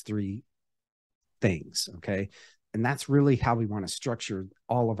answers those three things. Okay. And that's really how we want to structure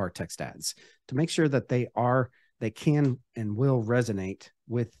all of our text ads, to make sure that they can and will resonate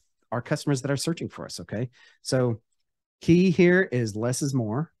with our customers that are searching for us. Okay. So key here is less is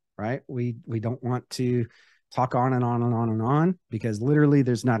more, right? We don't want to talk on and on and on and on, because literally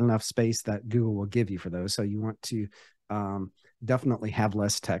there's not enough space that Google will give you for those. So you want to definitely have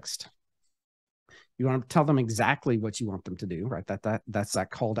less text. You want to tell them exactly what you want them to do, right? That's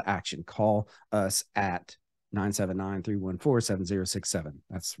that call to action. Call us at 979-314-7067.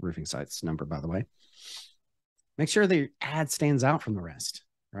 That's RoofingSites number, by the way. Make sure that your ad stands out from the rest,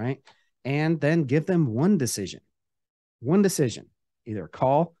 right? And then give them one decision, either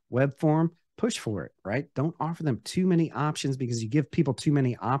call, web form, push for it, right? Don't offer them too many options, because you give people too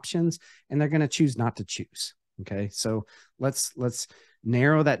many options and they're going to choose not to choose. Okay. So let's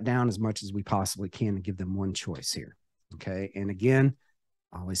narrow that down as much as we possibly can and give them one choice here. Okay. And again,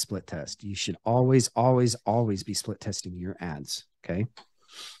 always split test. You should always be split testing your ads. Okay.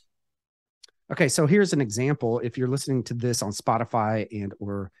 Okay. So here's an example. If you're listening to this on Spotify and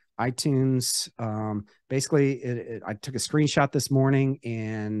or iTunes, basically I took a screenshot this morning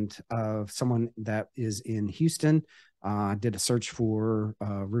and of someone that is in Houston. I did a search for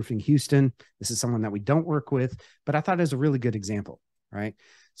Roofing Houston. This is someone that we don't work with, but I thought it was a really good example, right?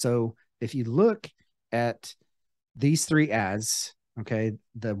 So if you look at these three ads, okay,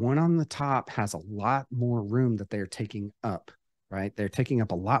 the one on the top has a lot more room that they're taking up, right? They're taking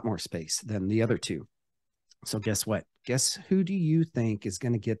up a lot more space than the other two. So guess what? Guess who do you think is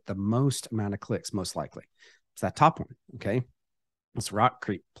going to get the most amount of clicks, most likely? It's that top one, okay? It's Rock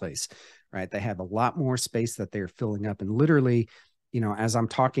Creek Place, right? They have a lot more space that they're filling up. And literally, as I'm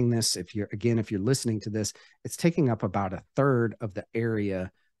talking this, if you're listening to this, it's taking up about a third of the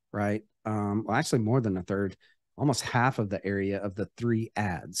area, right? Well, actually more than a third, almost half of the area of the three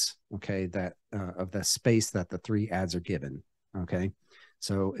ads, okay, that of the space that the three ads are given, okay?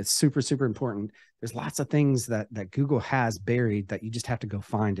 So it's super, super important. There's lots of things that Google has buried that you just have to go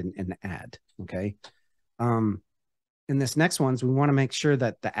find and add, okay? In this next ones, we want to make sure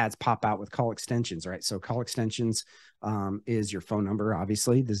that the ads pop out with call extensions, right? So call extensions is your phone number,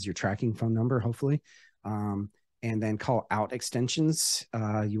 obviously. This is your tracking phone number, hopefully. And then call out extensions.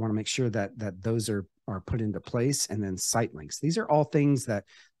 You want to make sure that those are put into place, and then site links. These are all things that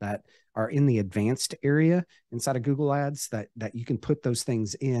are in the advanced area inside of Google Ads that you can put those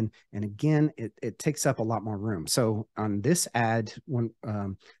things in. And again, it takes up a lot more room. So on this ad,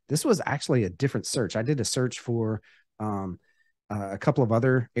 this was actually a different search. I did a search for a couple of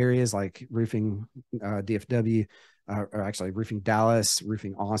other areas like roofing DFW, or actually roofing Dallas,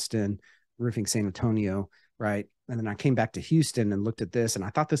 roofing Austin, roofing San Antonio, right? And then I came back to Houston and looked at this, and I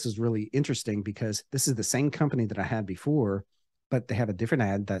thought this was really interesting because this is the same company that I had before, but they have a different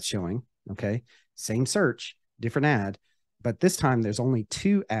ad that's showing, okay? Same search, different ad, but this time there's only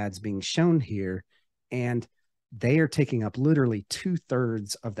two ads being shown here, and they are taking up literally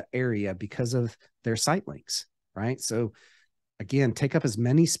 2/3 of the area because of their site links, right? So again, take up as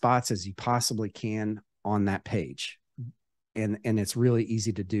many spots as you possibly can on that page. And it's really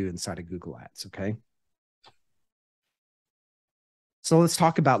easy to do inside of Google Ads, okay? So let's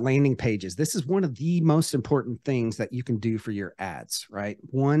talk about landing pages. This is one of the most important things that you can do for your ads, right?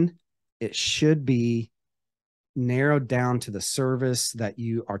 One, it should be narrowed down to the service that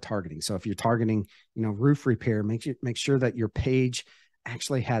you are targeting. So if you're targeting, roof repair, make sure that your page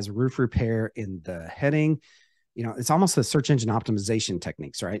actually has roof repair in the heading. It's almost the search engine optimization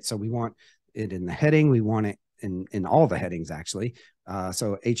techniques, right? So we want it in the heading. We want it in all the headings, actually.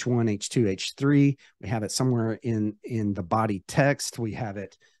 So H1, H2, H3, we have it somewhere in the body text. We have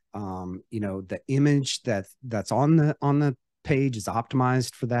it, the image that's on the page is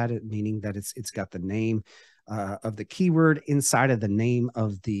optimized for that, meaning that it's got the name of the keyword inside of the name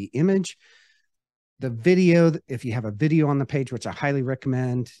of the image. The video, if you have a video on the page, which I highly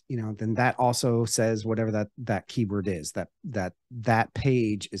recommend, then that also says whatever that keyword is that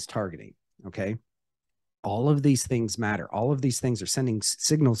page is targeting. Okay. All of these things matter. All of these things are sending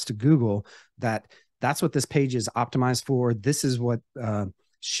signals to Google that's what this page is optimized for. This is what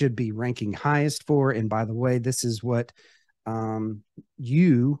should be ranking highest for. And by the way, this is what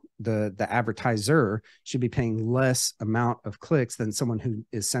you, the advertiser, should be paying less amount of clicks than someone who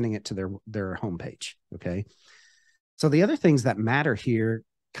is sending it to their homepage. Okay. So the other things that matter here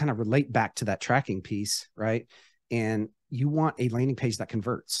kind of relate back to that tracking piece, right? And you want a landing page that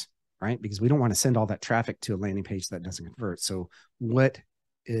converts, right? Because we don't want to send all that traffic to a landing page that doesn't convert. So what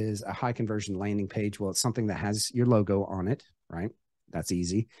is a high conversion landing page? Well, it's something that has your logo on it, right? That's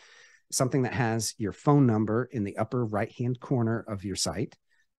easy. Something that has your phone number in the upper right-hand corner of your site.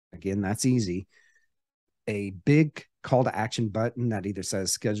 Again, that's easy. A big call to action button that either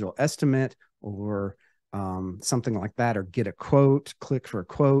says schedule estimate or something like that, or get a quote, click for a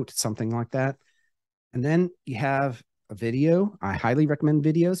quote, something like that. And then you have a video. I highly recommend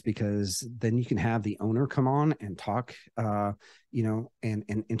videos because then you can have the owner come on and talk,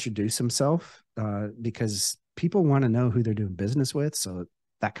 and introduce himself because people want to know who they're doing business with. So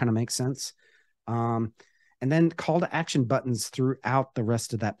that kind of makes sense. And then call to action buttons throughout the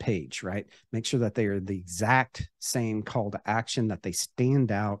rest of that page, right? Make sure that they are the exact same call to action, that they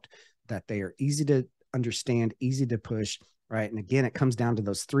stand out, that they are easy to understand, easy to push, right? And again, it comes down to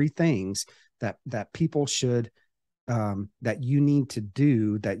those three things that people should, that you need to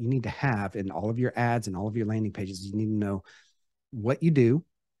do, that you need to have in all of your ads and all of your landing pages. You need to know what you do,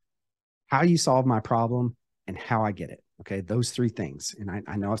 how you solve my problem, and how I get it. Okay, those three things. And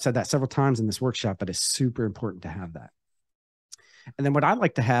I know I've said that several times in this workshop, but it's super important to have that. And then what I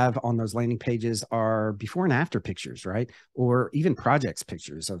like to have on those landing pages are before and after pictures, right? Or even projects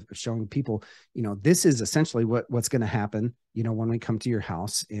pictures of showing people, this is essentially what's going to happen, when we come to your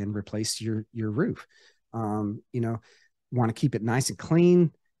house and replace your roof. Want to keep it nice and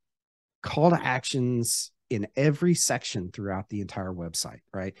clean. Call to actions in every section throughout the entire website,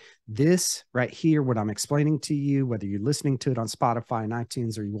 right? This right here, what I'm explaining to you, whether you're listening to it on Spotify and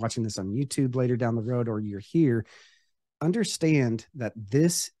iTunes, or you're watching this on YouTube later down the road, or you're here, understand that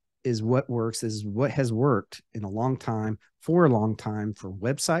this is what works, is what has worked in a long time, for a long time, for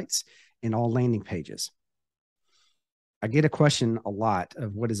websites and all landing pages. I get a question a lot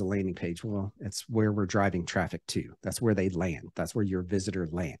of what is a landing page? Well, it's where we're driving traffic to. That's where they land. That's where your visitor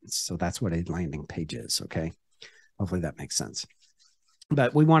lands. So that's what a landing page is. Okay. Hopefully that makes sense.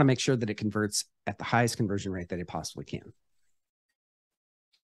 But we want to make sure that it converts at the highest conversion rate that it possibly can.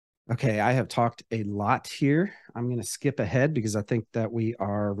 Okay, I have talked a lot here. I'm going to skip ahead because I think that we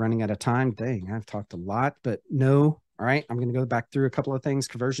are running out of time. Dang, I've talked a lot, but no. All right, I'm going to go back through a couple of things.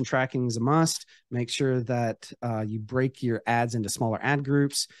 Conversion tracking is a must. Make sure that you break your ads into smaller ad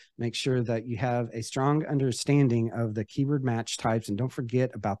groups. Make sure that you have a strong understanding of the keyword match types, and don't forget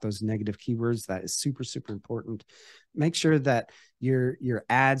about those negative keywords. That is super, super important. Make sure that your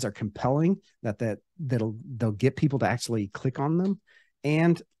ads are compelling, they'll get people to actually click on them,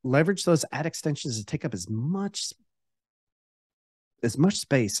 and leverage those ad extensions to take up as much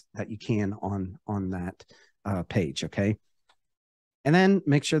space that you can on that page. Okay. And then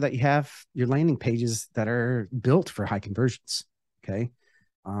make sure that you have your landing pages that are built for high conversions. Okay.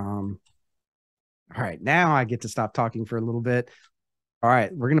 All right. Now I get to stop talking for a little bit. All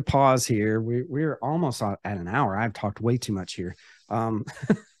right. We're going to pause here. We're almost at an hour. I've talked way too much here.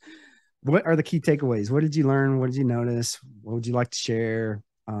 What are the key takeaways? What did you learn? What did you notice? What would you like to share?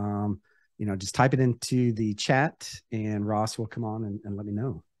 Just type it into the chat and Ross will come on and let me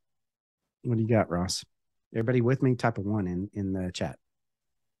know. What do you got, Ross? Everybody with me? Type a 1 in the chat.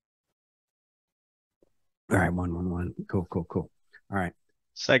 All right, 1. Cool. All right.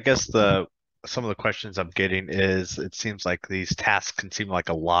 So I guess some of the questions I'm getting is, it seems like these tasks can seem like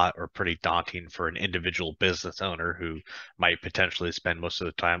a lot or pretty daunting for an individual business owner who might potentially spend most of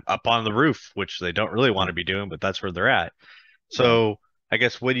the time up on the roof, which they don't really want to be doing, but that's where they're at. So I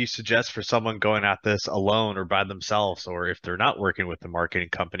guess, what do you suggest for someone going at this alone or by themselves, or if they're not working with a marketing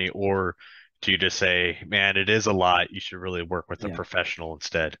company, or do you just say, man, it is a lot, you should really work with a professional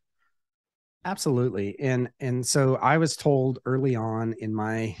instead? Absolutely. And so I was told early on in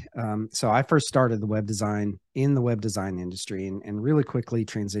my, so I first started the web design in the web design industry and really quickly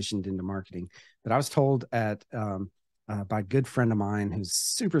transitioned into marketing. But I was told by a good friend of mine who's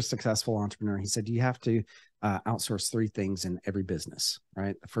super successful entrepreneur, he said, you have to outsource 3 things in every business,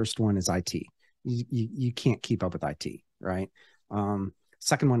 right? The first one is IT. You can't keep up with IT, right?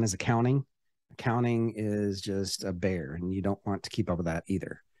 Second one is accounting. Accounting is just a bear and you don't want to keep up with that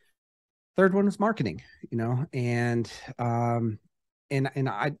either. Third one is marketing, and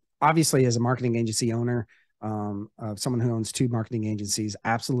I obviously, as a marketing agency owner, someone who owns 2 marketing agencies,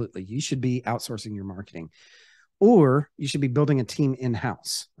 absolutely, you should be outsourcing your marketing, or you should be building a team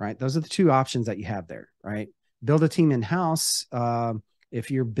in-house, right? Those are the 2 options that you have there, right? Build a team in-house.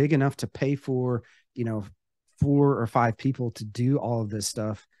 If you're big enough to pay for, 4 or 5 people to do all of this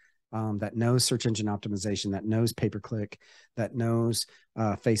stuff, that knows search engine optimization, that knows pay-per-click, that knows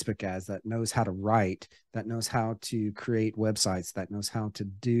Facebook ads, that knows how to write, that knows how to create websites, that knows how to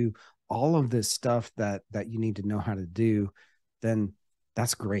do all of this stuff that you need to know how to do, then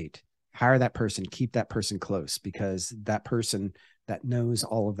that's great. Hire that person, keep that person close, because that person that knows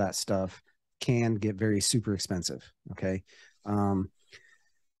all of that stuff can get very super expensive. Okay.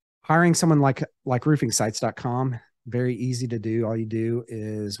 Hiring someone like RoofingSites.com, very easy to do. All you do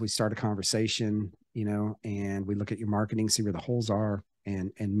is we start a conversation, and we look at your marketing, see where the holes are,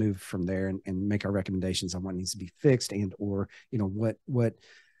 and move from there and make our recommendations on what needs to be fixed and or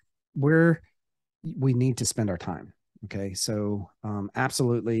where we need to spend our time. Okay. So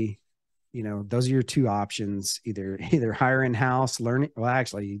absolutely, those are your 2 options. Either hire in-house, learn it. Well,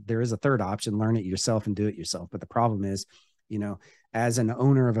 actually, there is a third option: learn it yourself and do it yourself. But the problem is, as an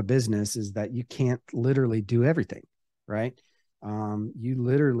owner of a business, is that you can't literally do everything, right? You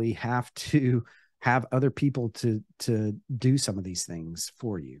literally have to have other people to do some of these things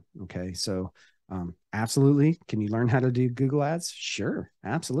for you. Okay. So absolutely. Can you learn how to do Google Ads? Sure.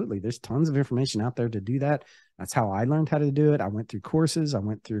 Absolutely. There's tons of information out there to do that. That's how I learned how to do it. I went through courses. I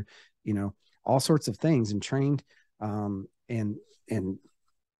went through, all sorts of things and trained. And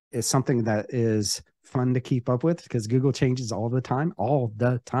it's something that is fun to keep up with, because Google changes all the time,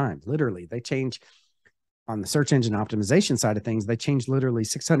 literally. They change on the search engine optimization side of things. They change literally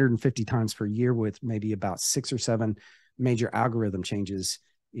 650 times per year, with maybe about 6 or 7 major algorithm changes,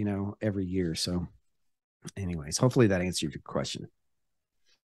 every year. So anyways, hopefully that answered your question.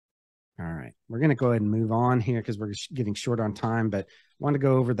 All right. right, we're going to go ahead and move on here because we're getting short on time, but I want to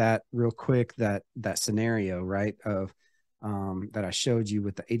go over that real quick, that scenario, right, of that I showed you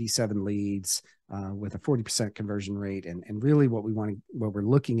with the 87 leads with a 40% conversion rate. And really what we're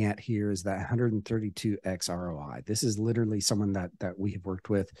looking at here is that 132x ROI. This is literally someone that we have worked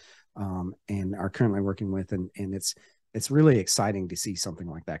with and are currently working with. And it's really exciting to see something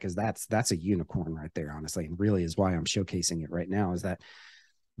like that, because that's a unicorn right there, honestly. And really is why I'm showcasing it right now, is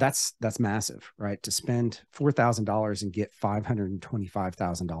that's massive, right? To spend $4,000 and get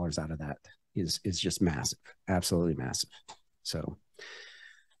 $525,000 out of that is just massive, absolutely massive. So,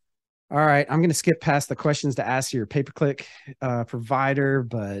 all right, I'm going to skip past the questions to ask your pay-per-click provider,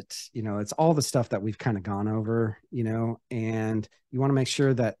 but it's all the stuff that we've kind of gone over, and you want to make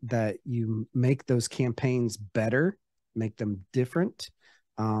sure that you make those campaigns better, make them different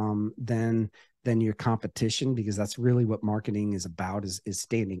than your competition, because that's really what marketing is about, is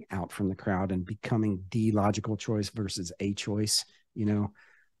standing out from the crowd and becoming the logical choice versus a choice.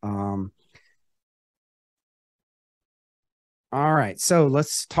 All right, so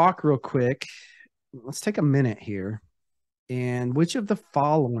let's talk real quick. Let's take a minute here. And which of the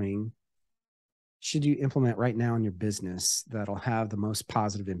following should you implement right now in your business that'll have the most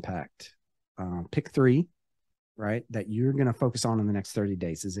positive impact? Pick 3, right, that you're going to focus on in the next 30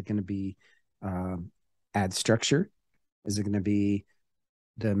 days. Is it going to be ad structure? Is it going to be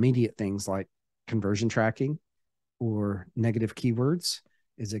the immediate things like conversion tracking or negative keywords?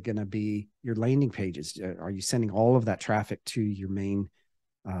 Is it going to be your landing pages? Are you sending all of that traffic to your main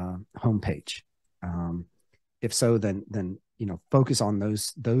homepage? If so, then focus on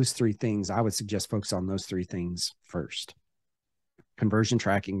those 3 things. I would suggest focus on those 3 things first: conversion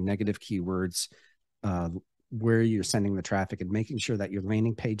tracking, negative keywords, where you're sending the traffic, and making sure that your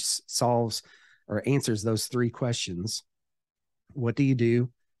landing page solves or answers those 3 questions. What do you do?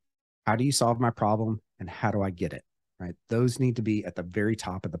 How do you solve my problem? And how do I get it? Right? Those need to be at the very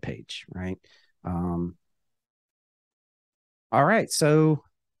top of the page, right? All right. So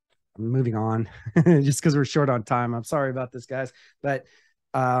I'm moving on just because we're short on time. I'm sorry about this, guys. But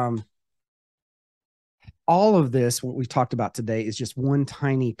all of this, what we've talked about today, is just one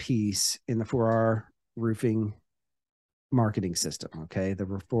tiny piece in the 4R roofing marketing system, okay? The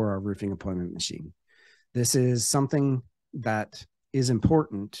 4R roofing appointment machine. This is something that is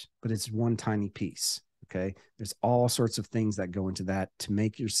important, but it's one tiny piece. Okay. There's all sorts of things that go into that to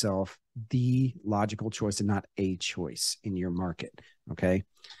make yourself the logical choice and not a choice in your market. Okay.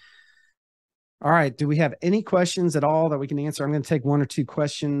 All right. Do we have any questions at all that we can answer? I'm going to take 1 or 2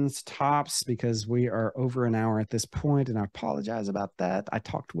 questions tops, because we are over an hour at this point, and I apologize about that. I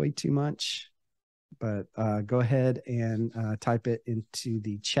talked way too much, but go ahead and type it into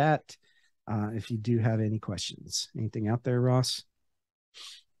the chat if you do have any questions. Anything out there, Ross?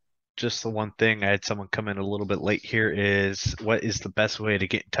 Just the one thing, I had someone come in a little bit late here, is what is the best way to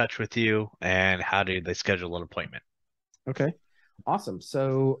get in touch with you, and how do they schedule an appointment? Okay, awesome.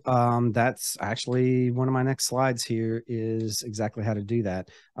 So that's actually one of my next slides here, is exactly how to do that.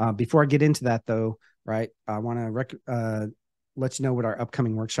 Before I get into that though, right, I want to let you know what our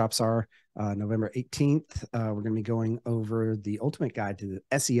upcoming workshops are. November 18th, we're going to be going over the ultimate guide to the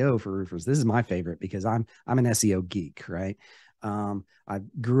SEO for roofers. This is my favorite because I'm an SEO geek, right? I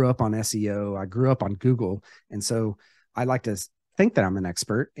grew up on SEO. I grew up on Google. And so I like to think that I'm an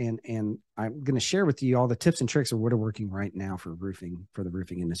expert, and I'm going to share with you all the tips and tricks of what are working right now for roofing, for the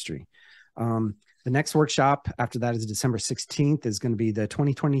roofing industry. The next workshop after that is December 16th, is going to be the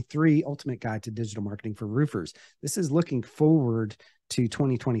 2023 Ultimate Guide to Digital Marketing for Roofers. This is looking forward to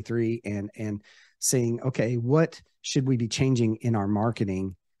 2023 and saying, okay, what should we be changing in our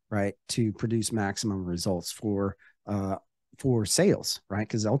marketing, right, to produce maximum results for sales, right?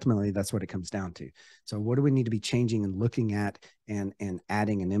 Because ultimately that's what it comes down to. So what do we need to be changing and looking at and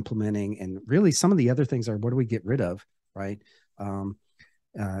adding and implementing? And really some of the other things are, what do we get rid of, right?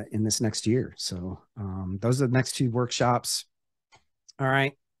 In this next year. So those are the next 2 workshops. All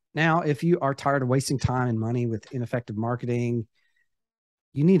right. Now, if you are tired of wasting time and money with ineffective marketing,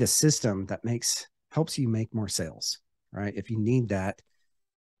 you need a system that helps you make more sales, right? If you need that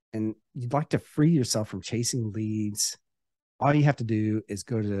and you'd like to free yourself from chasing leads, all you have to do is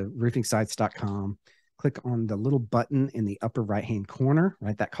go to RoofingSites.com, click on the little button in the upper right-hand corner,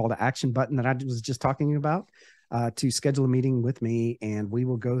 right? That call to action button that I was just talking about, to schedule a meeting with me, and we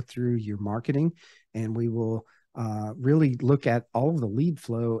will go through your marketing, and we will really look at all of the lead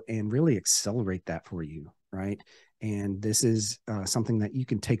flow and really accelerate that for you, right? And this is something that you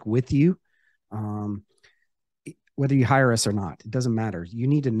can take with you. Whether you hire us or not, it doesn't matter. You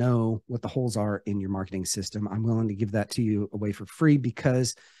need to know what the holes are in your marketing system. I'm willing to give that to you away for free,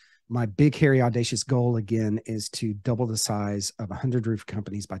 because my big, hairy, audacious goal again is to double the size of 100 roof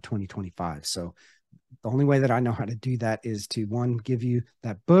companies by 2025. So the only way that I know how to do that is to, one, give you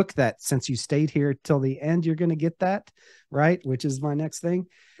that book that, since you stayed here till the end, you're going to get that, right? Which is my next thing.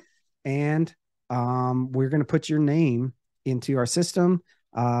 And we're going to put your name into our system.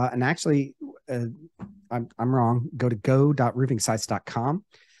 And actually, I'm wrong. Go to go.roofingsites.com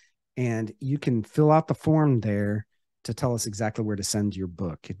and you can fill out the form there to tell us exactly where to send your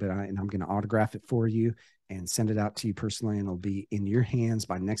book. And I'm going to autograph it for you and send it out to you personally. And it'll be in your hands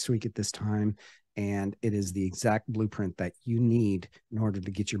by next week at this time. And it is the exact blueprint that you need in order to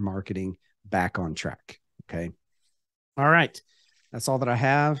get your marketing back on track. Okay. All right. That's all that I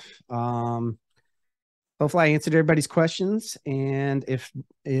have. Hopefully I answered everybody's questions. And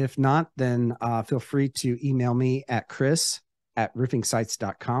if not, then feel free to email me at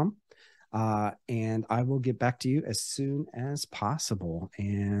chris@roofingsites.com. And I will get back to you as soon as possible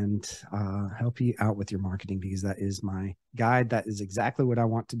and help you out with your marketing, because that is my guide. That is exactly what I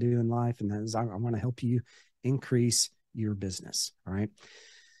want to do in life. And that is, I want to help you increase your business. All right.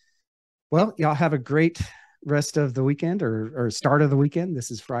 Well, y'all have a great rest of the weekend or start of the weekend.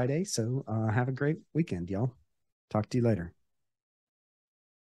 This is Friday. So have a great weekend, y'all. Talk to you later.